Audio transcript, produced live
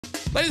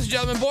Ladies and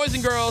gentlemen, boys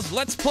and girls,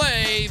 let's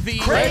play the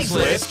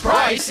Craigslist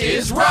Price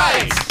is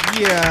Right.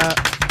 Yeah.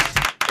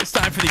 It's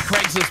time for the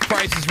Craigslist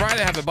Price is Right.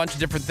 I have a bunch of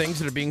different things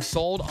that are being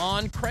sold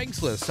on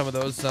Craigslist. Some of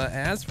those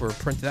ads were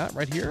printed out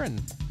right here,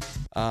 and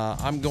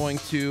I'm going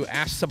to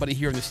ask somebody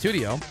here in the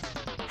studio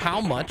how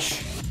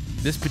much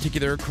this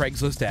particular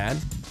Craigslist ad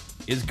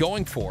is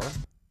going for,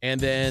 and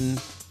then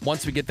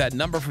once we get that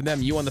number from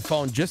them, you on the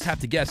phone just have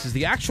to guess, is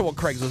the actual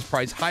Craigslist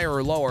price higher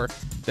or lower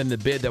than the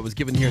bid that was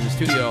given here in the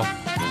studio?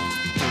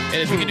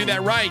 And if you can do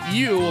that right,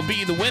 you will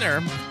be the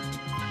winner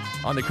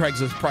on the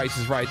Craigslist Price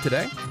is Right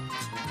today.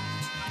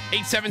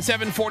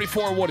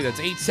 877-44-WOODY. That's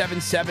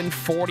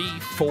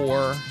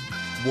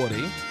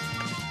 877-44-WOODY.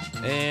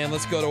 And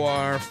let's go to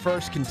our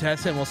first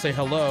contestant. We'll say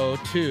hello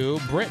to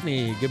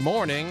Brittany. Good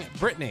morning,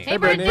 Brittany. Hey,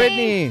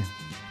 Brittany.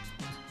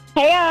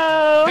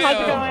 Heyo, how's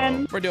it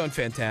going? We're doing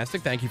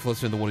fantastic. Thank you for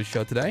listening to the Woody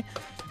Show today.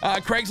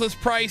 Craigslist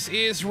Price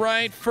is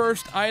Right.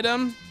 First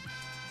item.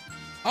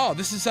 Oh,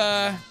 this is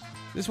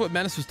what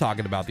Menace was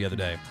talking about the other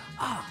day.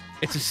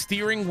 It's a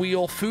steering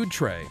wheel food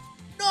tray.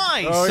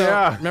 Nice. Oh, So,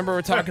 yeah. remember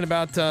we're talking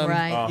about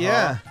Right.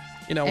 Yeah.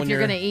 you know, If when you're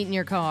going to eat in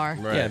your car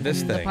yeah,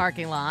 this in the thing.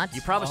 parking lot.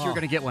 You promised you were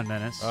going to get one,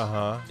 Menace.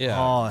 Yeah.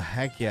 Oh,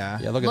 heck yeah.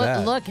 Yeah, look at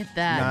that. Look at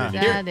that.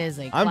 Nah. That is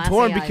a I'm classy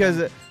torn because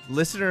item.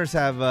 listeners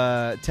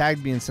have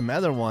tagged me in some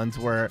other ones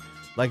where,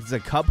 like, it's a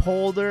cup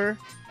holder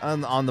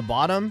on the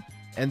bottom,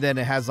 and then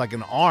it has, like,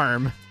 an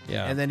arm.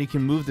 Yeah. And then you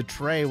can move the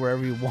tray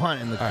wherever you want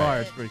in the All car.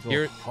 right. It's pretty cool.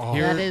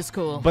 Here, That is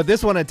cool. But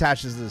this one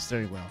attaches to the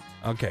steering wheel.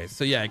 okay,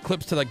 so yeah, it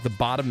clips to like the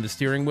bottom of the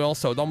steering wheel,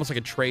 so it's almost like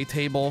a tray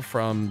table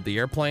from the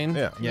airplane.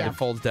 Yeah. Yeah. It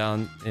folds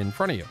down in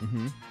front of you.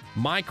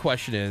 My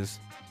question is,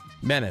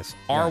 Menace,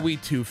 are we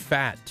too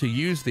fat to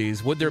use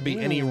these? Would there be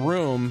any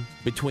room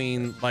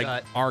between like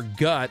Gut. our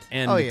gut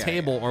and Oh, the yeah,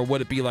 table, or would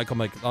it be like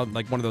one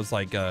of those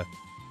like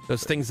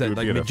those things It that would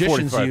like be at a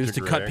magicians 45 use to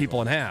degree cut angle.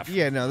 people in half?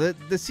 Yeah, no,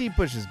 the seat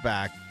pushes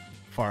back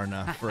far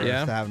enough for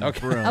Yeah? us to have enough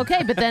Okay. room.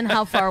 Okay, but then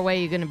how far away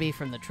are you going to be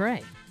from the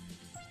tray?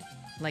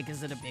 Like,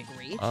 is it a big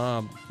reach?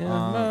 Yeah,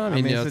 well, I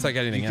mean, you know, it's like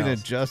anything you can else.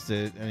 adjust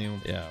it any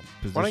Yeah.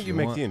 position Why don't you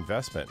make want. the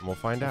investment and we'll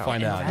find out.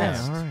 Find out.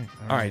 Invest. Yeah. All right.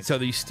 All right, so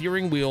the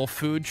steering wheel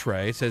food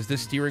tray says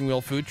this steering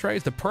wheel food tray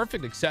is the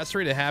perfect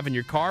accessory to have in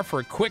your car for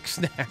a quick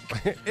snack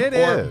It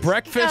or is.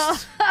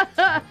 breakfast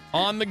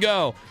on the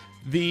go.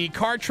 The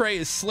car tray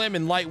is slim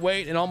and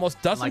lightweight and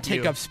almost doesn't Like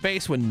take you. up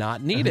space when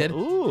not needed.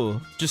 Ooh.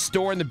 Just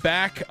store in the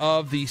back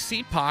of the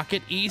seat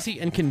pocket, easy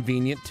and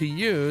convenient to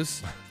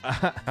use.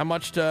 How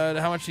much do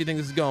you think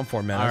this is going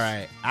for, Menace? All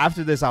right.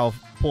 After this, I'll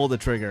pull the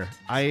trigger.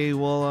 I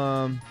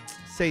will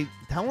say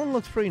that one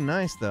looks pretty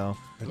nice though,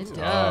 It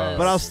does.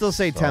 but I'll still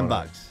say $10.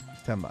 Solid.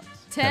 $10.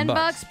 10 $10.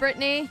 bucks,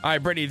 Brittany. All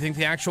right, Brittany, do you think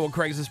the actual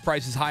Craigslist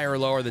price is higher or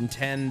lower than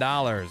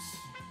 $10?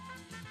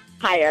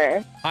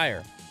 Higher.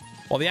 Higher.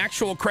 Well, the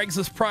actual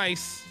Craigslist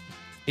price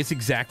is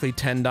exactly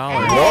 $10.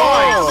 Nailed it.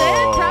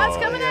 Crowd's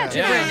coming at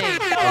you, Yeah.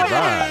 Brittany. All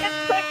right.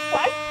 Quick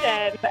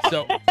question.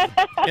 So,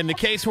 in the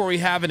case where we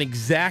have an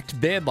exact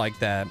bid like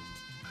that,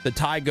 the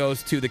tie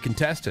goes to the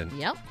contestant.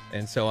 Yep.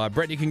 And so,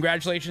 Brittany,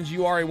 congratulations.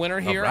 You are a winner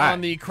here right. on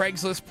the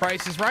Craigslist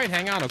Price is Right.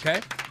 Hang on, okay?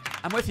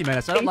 I'm with you,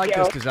 Menace. I don't Thank like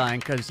you. this design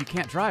because you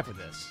can't drive with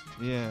this.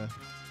 Yeah.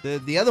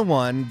 The other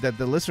one that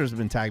the listeners have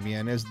been tagging me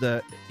in is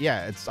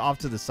it's off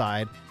to the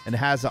side and it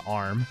has an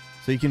arm,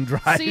 so you can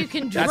drive. So you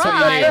can That's what you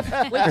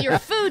drive with your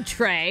food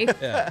tray.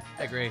 Yeah.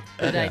 I agree.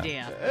 Good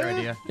idea. Good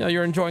idea. You know,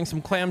 you're enjoying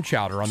some clam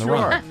chowder on the Sure.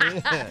 run.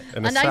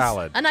 And a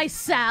salad. A nice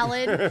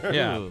salad.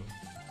 Yeah.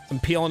 Some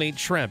peel and eat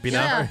shrimp, you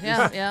know?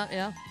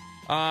 Yeah.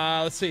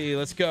 Let's see.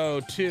 Let's go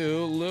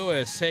to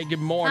Lewis. Hey, good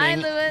morning.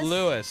 Lewis.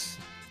 Lewis.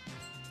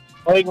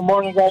 Hey, good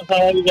morning, guys. How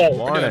are you guys?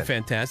 We're doing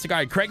fantastic. All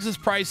right,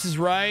 Craigslist Price is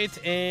Right,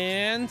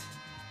 and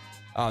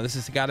this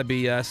has got to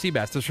be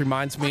Seabass. This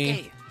reminds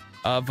me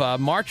of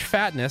March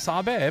Fatness.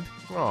 Aw, babe.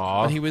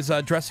 Aw. When he was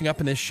dressing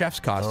up in his chef's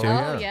costume.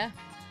 Oh, yeah.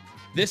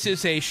 This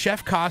is a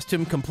chef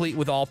costume complete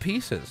with all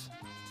pieces.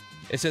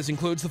 It says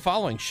includes the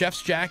following: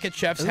 chef's jacket,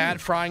 chef's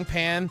hat, frying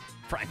pan,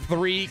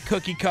 3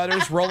 cookie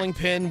cutters, rolling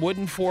pin,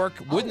 wooden fork,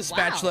 wooden wow.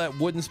 spatula,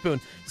 wooden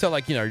spoon. So,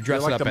 like, you know, you're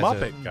dressing like up the as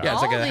Muppet guy. yeah,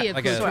 it's All the like a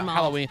accoutrements.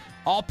 Halloween.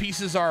 All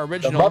pieces are The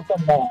original.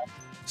 Muppet Man.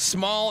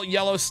 Small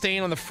yellow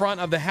stain on the front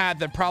of the hat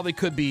that probably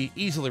could be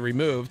easily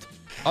removed.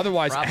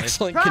 Otherwise, Probably.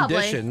 excellent Probably.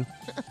 condition.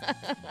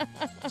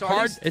 So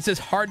Hard. It says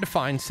hard to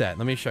find set.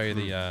 Let me show you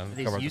the Are cover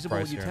these of the usable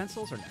price here.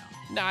 utensils or no?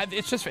 Nah,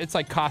 it's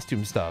like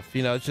costume stuff.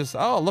 You know, it's just,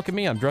 oh, look at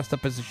me, I'm dressed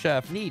up as a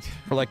chef. Neat.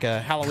 For like a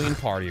Halloween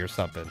party or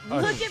something.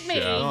 Look at me.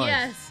 yeah.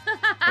 Yes. Oh,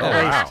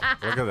 wow.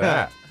 Look at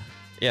that.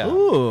 Yeah.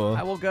 Ooh.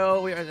 I will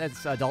go.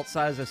 That's adult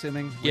size,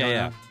 assuming. We Yeah, don't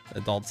yeah. know.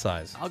 Adult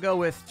size. I'll go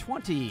with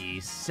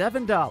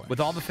 $27. With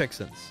all the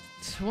fixins.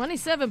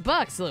 27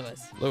 bucks,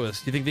 Lewis.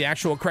 Lewis, do you think the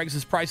actual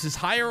Craigslist price is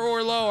higher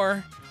or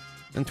lower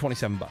than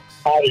 $27?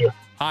 Higher.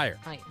 Higher.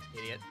 Hi.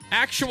 Idiot.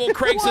 Actual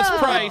Craigslist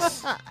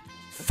price,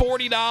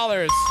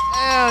 $40. Is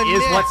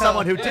what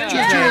someone who didn't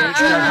Yeah. change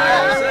their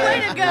higher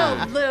Way say. to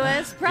go,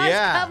 Lewis. Price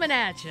Yeah. coming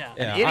at you. Yeah,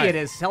 The all idiot right.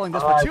 is selling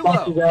this All for right, too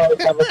thank you low.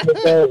 guys. Have a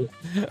good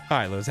day. All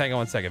right, Lewis, hang on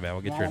one second, man.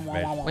 We'll get your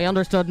information. We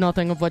understood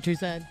nothing of what you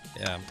said.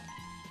 Yeah.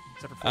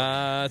 Except for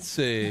Let's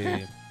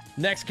see.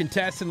 Next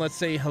contestant, let's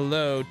say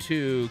hello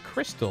to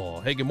Crystal.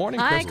 Hey, good morning,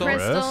 Hi,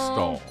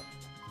 Crystal.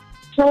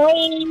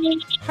 Crystal.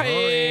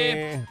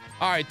 Hey.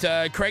 All right,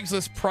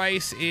 Craigslist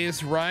price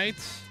is right.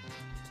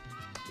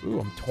 Ooh,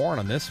 I'm torn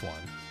on this one.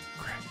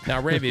 Now,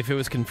 Ravi, if it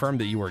was confirmed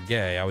that you were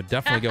gay, I would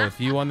definitely go with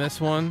you on this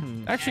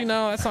one. Actually,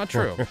 no, that's not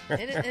true.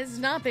 It has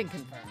not been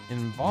confirmed. It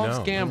involves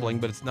No. gambling,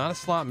 but it's not a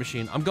slot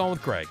machine. I'm going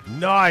with Greg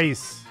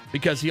Nice.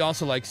 because he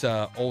also likes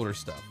older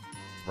stuff.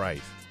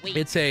 Right.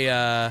 It's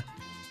a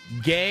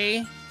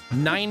gay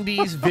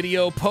 90s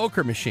video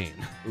poker machine.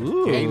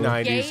 Ooh. Gay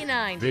 90s, Gay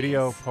 90s.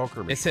 video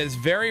poker It machine. says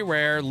very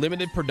rare,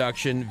 limited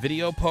production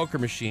video poker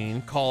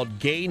machine called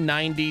Gay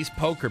 90s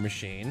Poker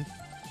Machine.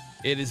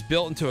 It is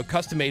built into a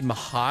custom-made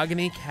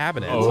mahogany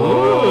cabinet.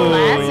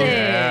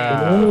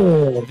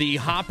 Classic. The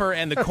hopper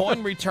and the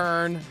coin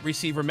return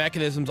receiver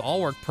mechanisms all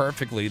work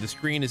perfectly. The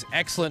screen is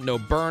excellent, no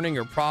burning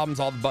or problems.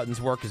 All the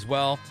buttons work as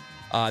well.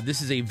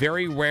 This is a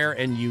very rare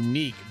and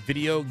unique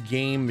video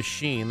game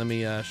machine. Let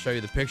me show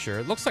you the picture.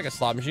 It looks like a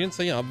slot machine. It's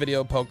a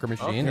video poker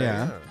machine. Okay,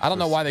 Yeah. I don't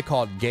know why they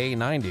call it Gay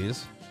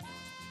 90s.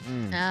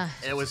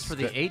 it was for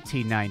the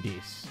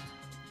 1890s.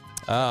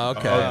 Oh,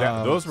 okay.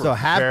 Oh, those were So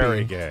happy.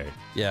 very gay.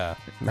 Yeah,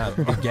 not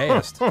the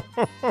gayest. All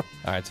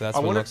right, so that's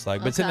what it wonder- looks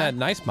like. But it's in Okay. that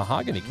nice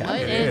mahogany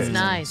cabinet. It is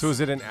nice. So is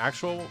it an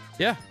actual?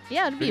 Yeah.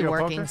 Yeah, it'd be a Video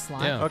working poker?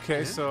 slot. Yeah.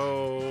 Okay,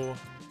 so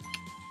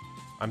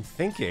I'm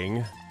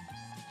thinking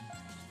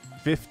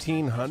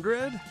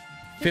 1,500.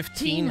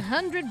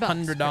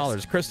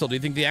 $1,500. Crystal, do you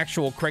think the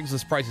actual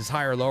Craigslist price is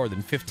higher or lower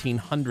than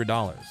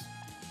 $1,500?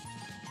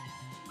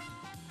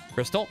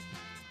 Crystal?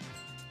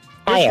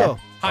 Crystal.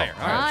 Higher.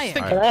 All right. Higher.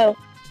 Think- Hello.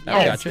 Oh,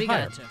 Yes, gotcha. we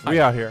Higher. gotcha. We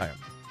out here. Higher.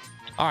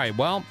 All right,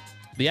 well,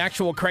 the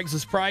actual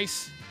Craigslist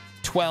price,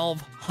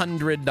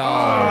 $1,200.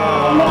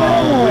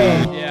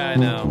 Yeah, I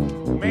know.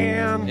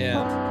 Man.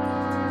 Yeah.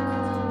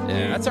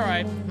 Yeah, that's all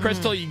right.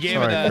 Crystal, you gave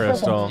Sorry, it a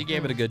Crystal. you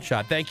gave it a good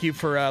shot. Thank you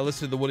for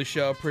listening to the Woody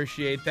Show.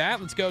 Appreciate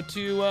that. Let's go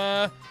to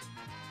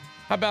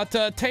how about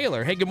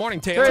Taylor? Hey, good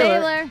morning, Taylor.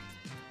 Taylor.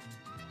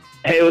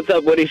 Hey, what's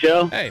up, Woody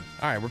Show? Hey,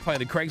 all right, we're playing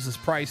the Craigslist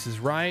Price is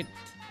Right.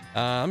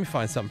 Let me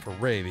find something for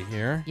Ravy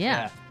here.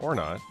 Yeah. Or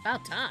not.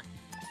 About time.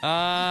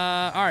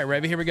 All right,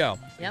 Ravy, here we go.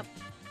 Yep.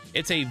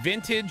 It's a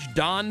vintage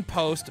Don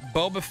Post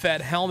Boba Fett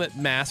helmet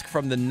mask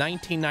from the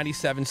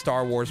 1997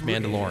 Star Wars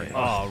Mandalorian.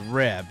 Oh,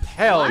 rib.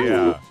 Hell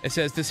yeah. It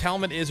says this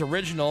helmet is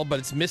original, but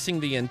it's missing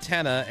the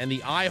antenna, and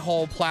the eye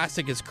hole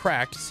plastic is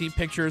cracked. See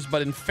pictures,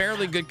 but in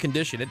fairly good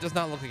condition. It does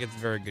not look like it's in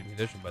very good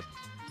condition, but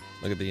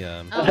look at the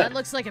Oh, that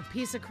looks like a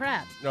piece of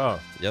crap. Oh,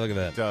 yeah, look at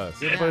that. it does.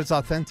 Yeah. But it's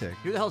authentic.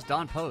 Who the hell's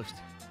Don Post?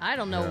 I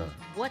don't know Yeah.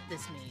 what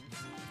this means.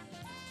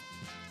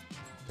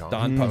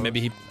 Don Post,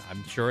 maybe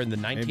I'm sure in the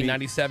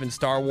 1997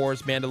 Star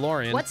Wars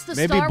Mandalorian. What's the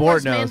Maybe Star Bort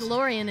Wars knows.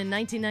 Mandalorian in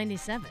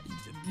 1997?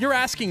 You're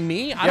asking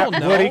me? I Yeah, don't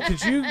know. Woody,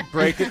 could you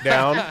break it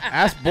down?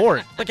 Ask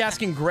Bort. Like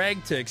asking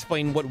Greg to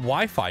explain what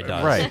Wi-Fi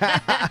does. Right.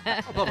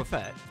 Oh, Boba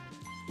Fett.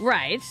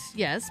 Right.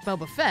 Yes,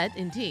 Boba Fett,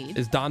 indeed.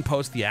 Is Don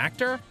Post the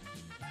actor?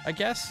 I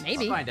guess.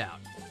 Maybe. Let's find out.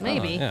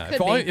 Maybe. Yeah.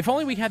 Could If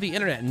only we had the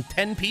internet and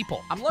 10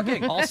 people I'm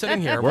looking. all sitting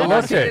here. We're All I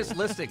looking. see is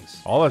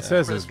listings All it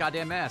says for this is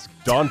goddamn mask.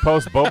 Don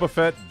Post Boba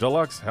Fett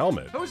Deluxe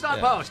Helmet. Who's Don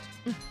Yeah. Post?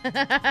 All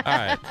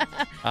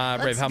right.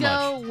 Rave, Let's how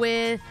go much?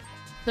 with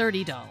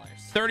 $30.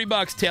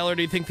 $30, Taylor.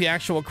 Do you think the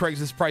actual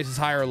Craigslist price is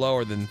higher or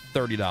lower than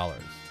 $30?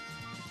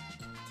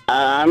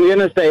 I'm going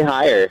to say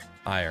higher.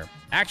 Higher.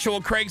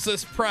 Actual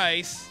Craigslist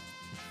price,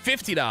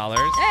 $50. Hey,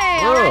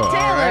 all right, Oh,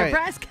 Taylor. all right.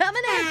 Price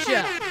coming at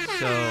you.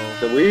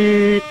 So,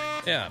 Sweet.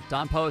 Yeah.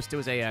 Don Post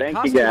was a Thank you,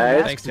 costume guys.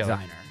 mask Thanks, Taylor.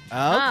 designer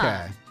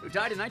Okay. who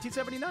died in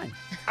 1979.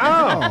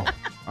 Oh.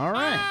 All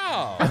right.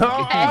 Oh.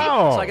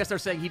 Oh. So I guess they're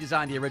saying he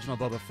designed the original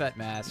Boba Fett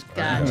mask.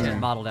 Gotcha. And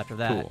modeled after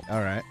that. Cool.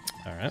 All right.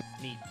 All right.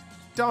 Neat.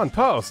 Don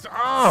Post.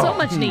 Oh. So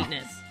much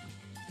neatness.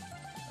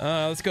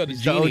 Let's go to He's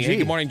the Jeannie. Hey, OG.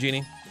 good morning,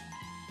 Jeannie.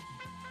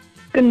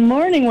 Good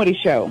morning, Woody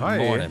Show. Hi.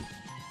 Good morning.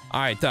 All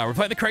right, we're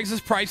playing the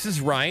Craigslist Price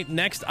is Right.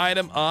 Next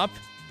item up.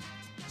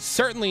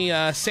 Certainly,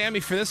 Sammy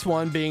for this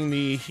one, being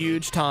the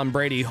huge Tom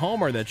Brady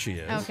homer that she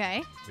is.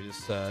 Okay. We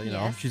just, Yes.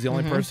 know, she's the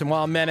only person.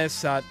 Well,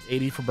 Menace,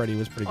 80 for Brady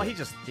was pretty Oh, good.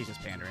 he's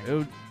just pandering.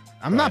 Dude,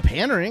 I'm not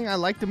pandering. I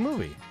like the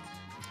movie.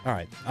 All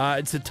right.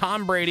 It's a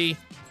Tom Brady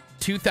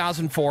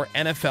 2004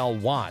 NFL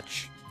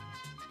watch.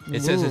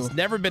 It says Ooh. it's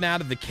never been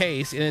out of the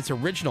case in its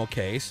original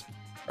case.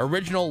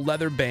 Original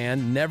leather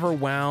band, never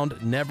wound,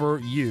 never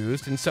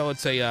used. And so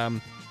it's a,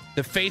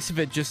 the face of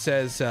it just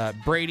says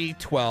Brady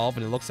 12,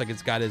 and it looks like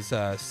it's got his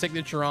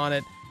signature on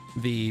it.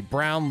 The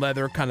brown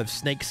leather kind of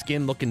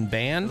snakeskin looking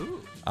band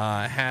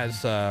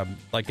has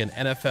like an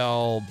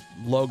NFL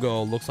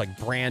logo, looks like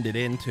branded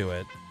into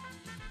it.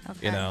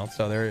 Okay. You know,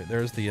 so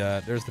there's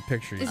the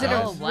picture. you Is it a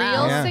guys. real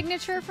Yeah.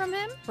 signature from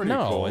him?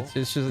 No, cool. it's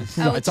just it's,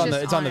 Oh, it's on the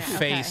just it's on the it. Okay.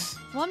 face.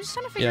 Well, I'm just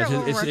trying to figure out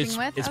what we're working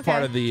with. It's Okay.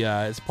 part of the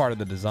it's part of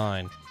the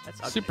design. That's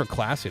ugly. Super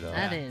classy though.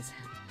 That is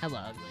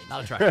hella ugly.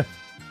 Not attractive.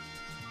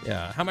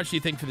 Yeah. How much do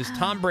you think for this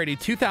Tom Brady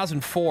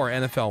 2004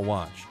 NFL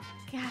watch?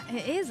 God,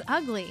 it is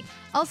ugly.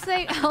 I'll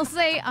say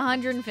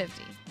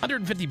 150.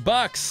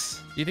 $150.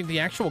 Do you think the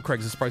actual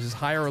Craigslist price is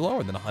higher or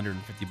lower than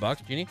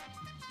 $150, Jeannie?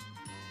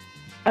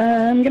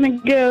 I'm gonna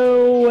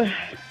go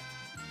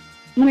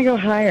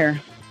higher.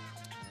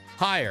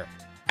 Higher.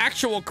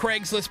 Actual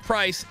Craigslist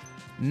price,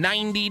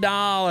 $90.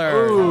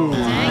 Dang it,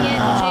 Jeannie.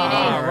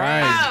 All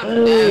right.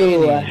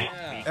 Ooh.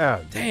 Yeah.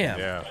 Damn.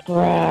 Yeah.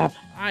 Crap.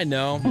 I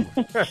know.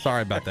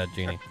 Sorry about that,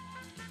 Jeannie.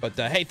 But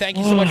hey, thank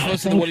you so much for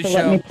listening to Woody Thanks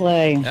for Show. letting me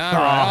play. All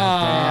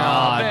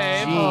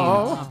right.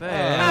 Oh, babe.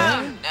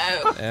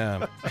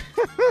 Yeah.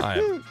 All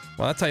right.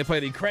 Well, that's how you play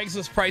the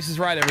Craigslist Price is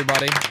Right,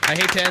 everybody. I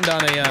hate to end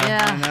on a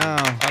I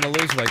know. on a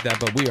loser like that,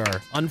 but we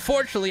are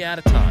unfortunately out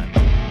of time.